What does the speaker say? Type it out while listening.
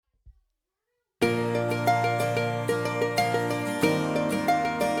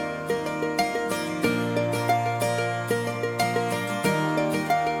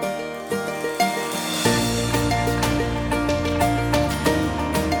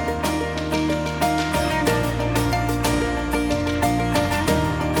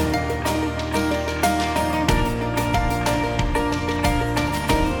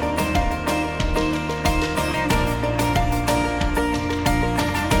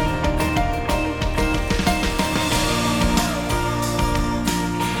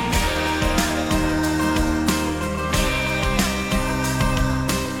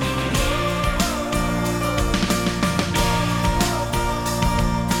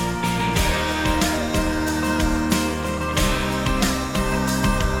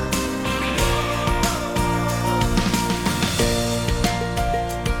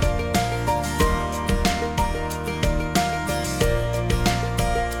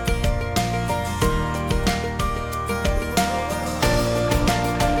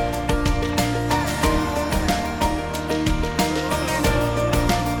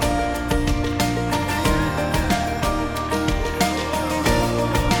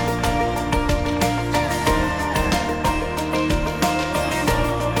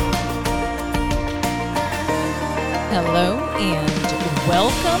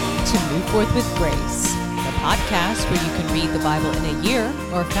to Move Forth with Grace, the podcast where you can read the Bible in a year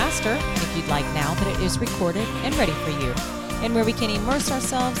or faster if you'd like, now that it is recorded and ready for you, and where we can immerse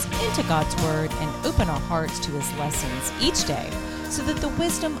ourselves into God's Word and open our hearts to His lessons each day so that the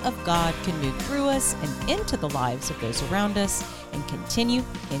wisdom of God can move through us and into the lives of those around us and continue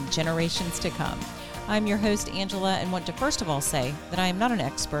in generations to come. I'm your host, Angela, and want to first of all say that I am not an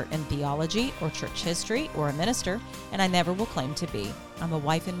expert in theology or church history or a minister, and I never will claim to be. I'm a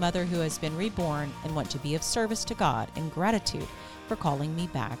wife and mother who has been reborn and want to be of service to God in gratitude for calling me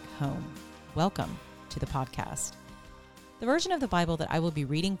back home. Welcome to the podcast. The version of the Bible that I will be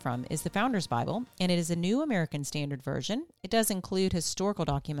reading from is the Founders Bible, and it is a New American Standard Version. It does include historical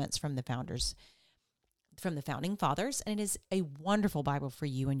documents from the Founding Fathers, and it is a wonderful Bible for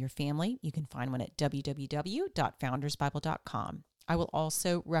you and your family. You can find one at www.foundersbible.com. I will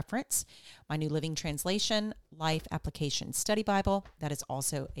also reference my New Living Translation Life Application Study Bible. That is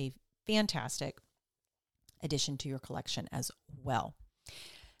also a fantastic addition to your collection as well.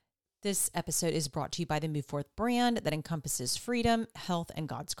 This episode is brought to you by the Move Forth brand that encompasses freedom, health, and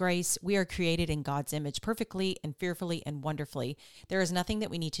God's grace. We are created in God's image perfectly and fearfully and wonderfully. There is nothing that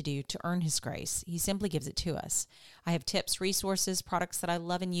we need to do to earn His grace. He simply gives it to us. I have tips, resources, products that I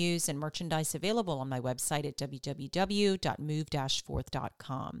love and use, and merchandise available on my website at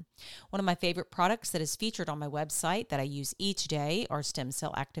www.move-forth.com. One of my favorite products that is featured on my website that I use each day are stem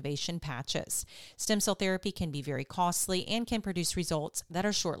cell activation patches. Stem cell therapy can be very costly and can produce results that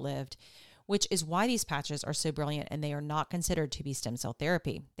are short-lived, which is why these patches are so brilliant, and they are not considered to be stem cell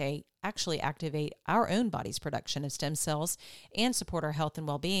therapy. They actually activate our own body's production of stem cells and support our health and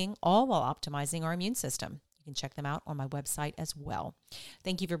well-being, all while optimizing our immune system. You can check them out on my website as well.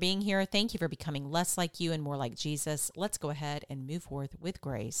 Thank you for being here. Thank you for becoming less like you and more like Jesus. Let's go ahead and move forth with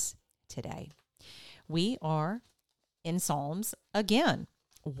grace today. We are in Psalms again.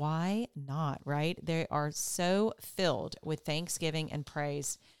 Why not, right? They are so filled with thanksgiving and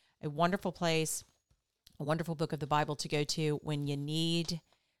praise. A wonderful place, a wonderful book of the Bible to go to when you need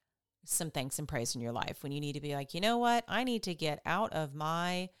some thanks and praise in your life, when you need to be like, you know what, I need to get out of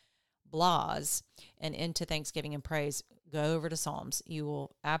my blahs and into thanksgiving and praise. Go over to Psalms. You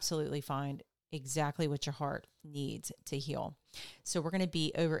will absolutely find exactly what your heart needs to heal. So we're going to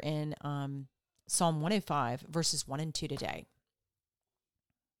be over in Psalm 105, verses 1 and 2 today.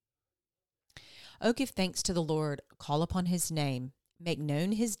 Oh, give thanks to the Lord, call upon His name, make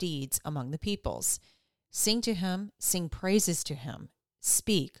known His deeds among the peoples. Sing to Him, sing praises to Him,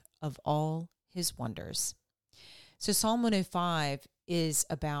 speak of all His wonders. So Psalm 105 is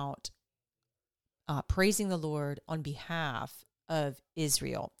about praising the Lord on behalf of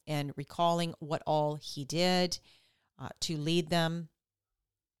Israel and recalling what all He did to lead them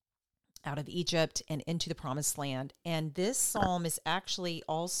out of Egypt and into the promised land. And this psalm is actually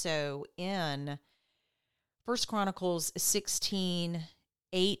also in 1 Chronicles 16,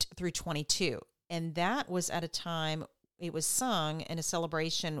 8 through 22. And that was at a time, it was sung in a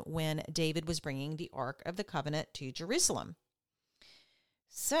celebration when David was bringing the Ark of the Covenant to Jerusalem.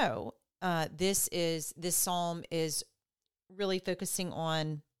 So this psalm is really focusing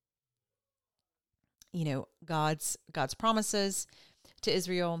on, God's promises to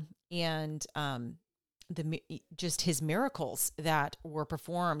Israel and just His miracles that were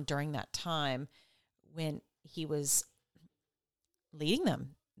performed during that time when He was leading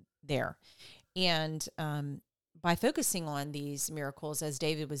them there. And by focusing on these miracles, as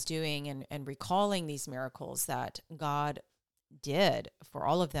David was doing, and recalling these miracles that God did for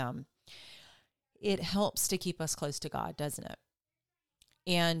all of them, it helps to keep us close to God, doesn't it?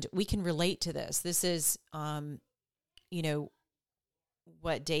 And we can relate to this. This is,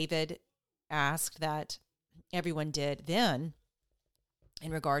 what David asked that everyone did then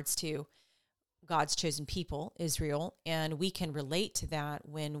in regards to God's chosen people, Israel. And we can relate to that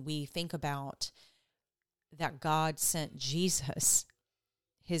when we think about that God sent Jesus,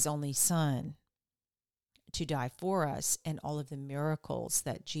 His only Son, to die for us, and all of the miracles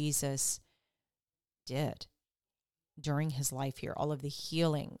that Jesus did during His life here, all of the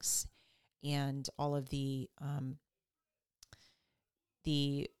healings and all of the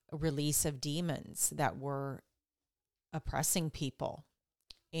release of demons that were oppressing people,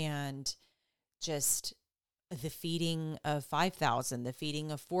 and just the feeding of 5,000, the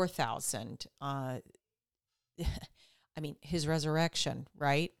feeding of 4,000, His resurrection,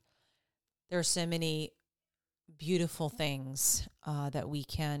 right? There are so many beautiful things that we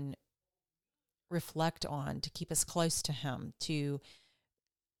can reflect on to keep us close to Him, to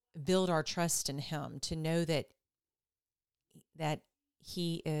build our trust in Him, to know that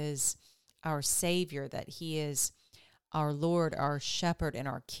He is our Savior, that He is our Lord, our shepherd, and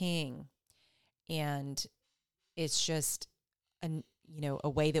our King. And it's just a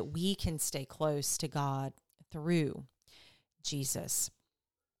way that we can stay close to God through Jesus.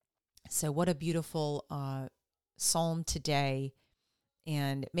 So what a beautiful psalm today,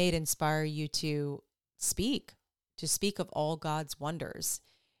 and may it inspire you to speak of all God's wonders,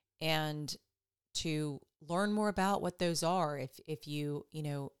 and to learn more about what those are if you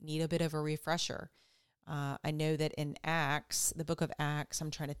need a bit of a refresher. I know that in Acts, the book of Acts,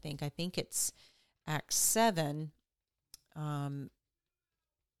 I'm trying to think, I think it's Acts 7, one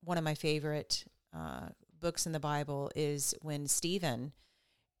of my favorite books in the Bible is when Stephen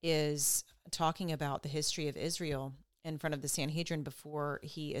is talking about the history of Israel in front of the Sanhedrin before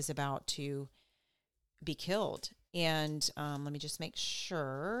he is about to be killed. And let me just make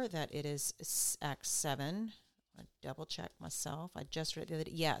sure that it is Acts 7. I double check myself. I just read the other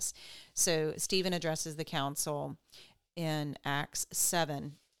day. Yes. So Stephen addresses the council in Acts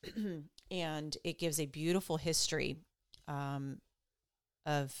 7, and it gives a beautiful history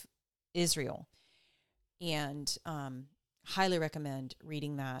of Israel. And highly recommend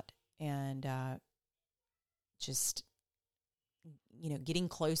reading that, and just getting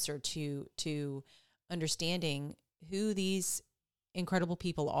closer to understanding who these incredible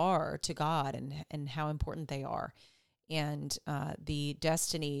people are to God, and how important they are, and the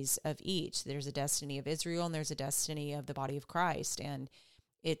destinies of each. There's a destiny of Israel, and there's a destiny of the body of Christ, and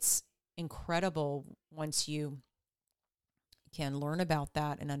it's incredible once you can learn about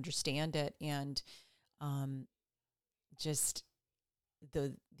that and understand it, and just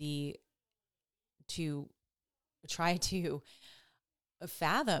the to try to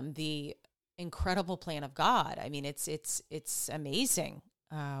fathom the incredible plan of God. I mean, it's amazing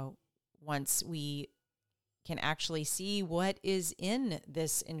once we can actually see what is in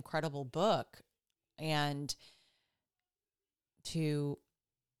this incredible book, and to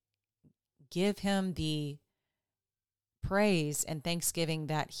give him the praise and thanksgiving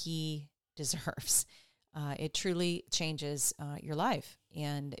that he deserves. It truly changes your life,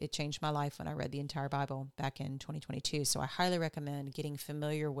 and it changed my life when I read the entire Bible back in 2022. So I highly recommend getting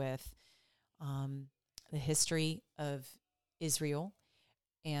familiar with the history of Israel,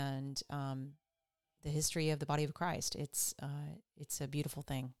 and the history of the body of Christ. It's a beautiful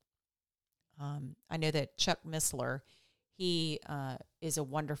thing. I know that Chuck Missler, he was a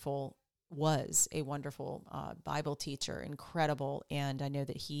wonderful Bible teacher, incredible, and I know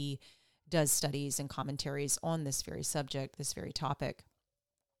that he does studies and commentaries on this very subject, this very topic,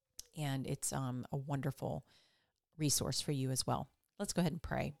 and it's a wonderful resource for you as well. Let's go ahead and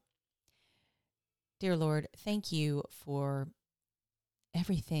pray. Dear Lord, thank you for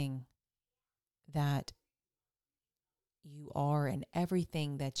everything that you are and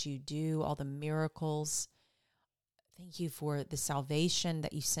everything that you do, all the miracles. Thank you for the salvation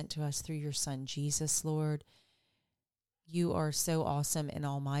that you sent to us through your Son, Jesus, Lord. You are so awesome and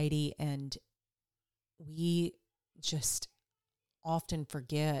almighty, and we just often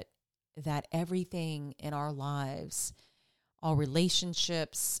forget that everything in our lives, all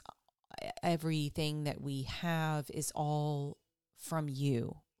relationships, everything that we have is all from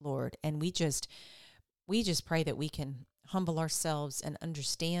you, Lord. And we just pray that we can humble ourselves and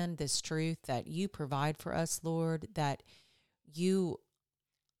understand this truth that you provide for us, Lord, that you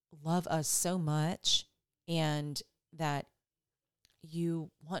love us so much, and that you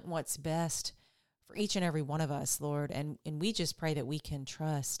want what's best for each and every one of us, Lord. And we just pray that we can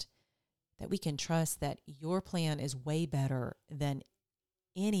trust that your plan is way better than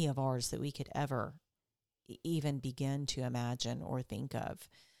any of ours that we could ever even begin to imagine or think of.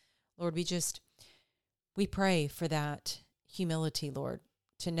 Lord, we pray for that humility, Lord,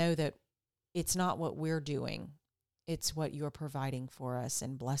 to know that it's not what we're doing, it's what you're providing for us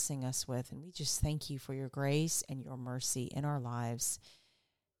and blessing us with. And we just thank you for your grace and your mercy in our lives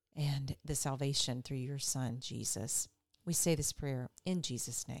and the salvation through your Son, Jesus. We say this prayer in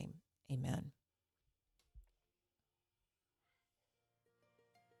Jesus' name. Amen.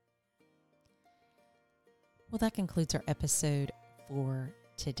 Well, that concludes our episode for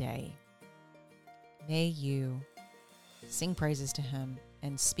today. May you sing praises to him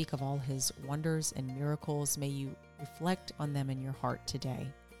and speak of all his wonders and miracles. May you reflect on them in your heart today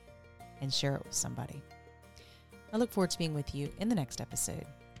and share it with somebody. I look forward to being with you in the next episode.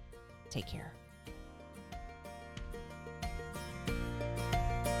 Take care.